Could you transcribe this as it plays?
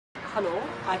Hello,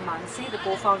 I'm Mansi, the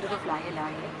co-founder of Lahe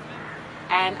Lahe,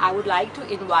 and I would like to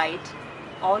invite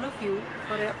all of you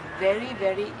for a very,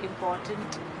 very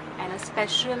important and a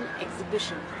special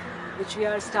exhibition which we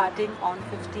are starting on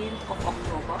 15th of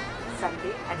October,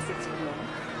 Sunday at 6 p.m.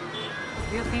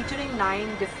 We are featuring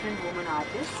 9 different women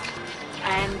artists,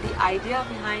 and the idea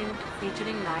behind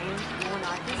featuring 9 women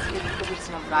artists is because it's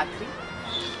Navratri.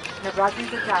 Navratri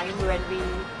is a time when we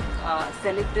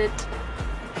celebrate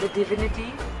the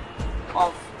divinity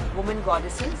of women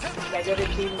goddesses, whether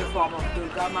it be in the form of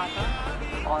Durga Mata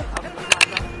or Ambi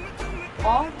Mata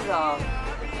or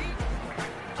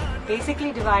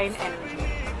basically divine energy.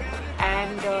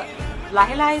 And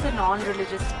Lahe Lahe is a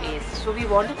non-religious space, so we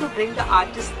wanted to bring the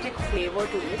artistic flavor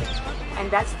to it,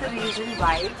 and that's the reason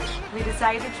why we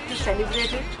decided to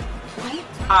celebrate it through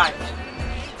art,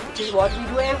 which is what we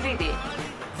do every day.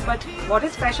 But what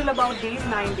is special about these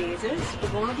 9 days is we're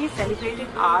going to be celebrating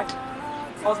art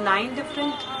of 9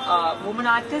 different women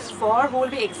artists for who will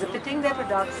be exhibiting their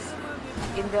products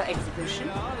in the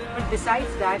exhibition. But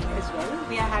besides that as well,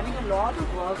 we are having a lot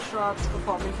of workshops,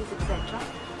 performances, etc.,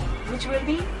 which will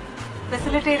be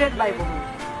facilitated by women.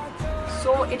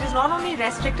 So it is not only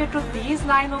restricted to these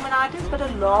 9 women artists, but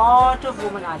a lot of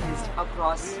women artists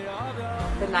across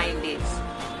the 9 days.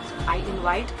 So I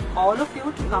invite all of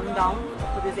you to come down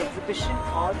for this exhibition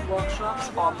or workshops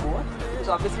or both, because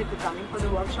obviously if you're coming for the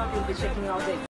workshop, you'll be checking out the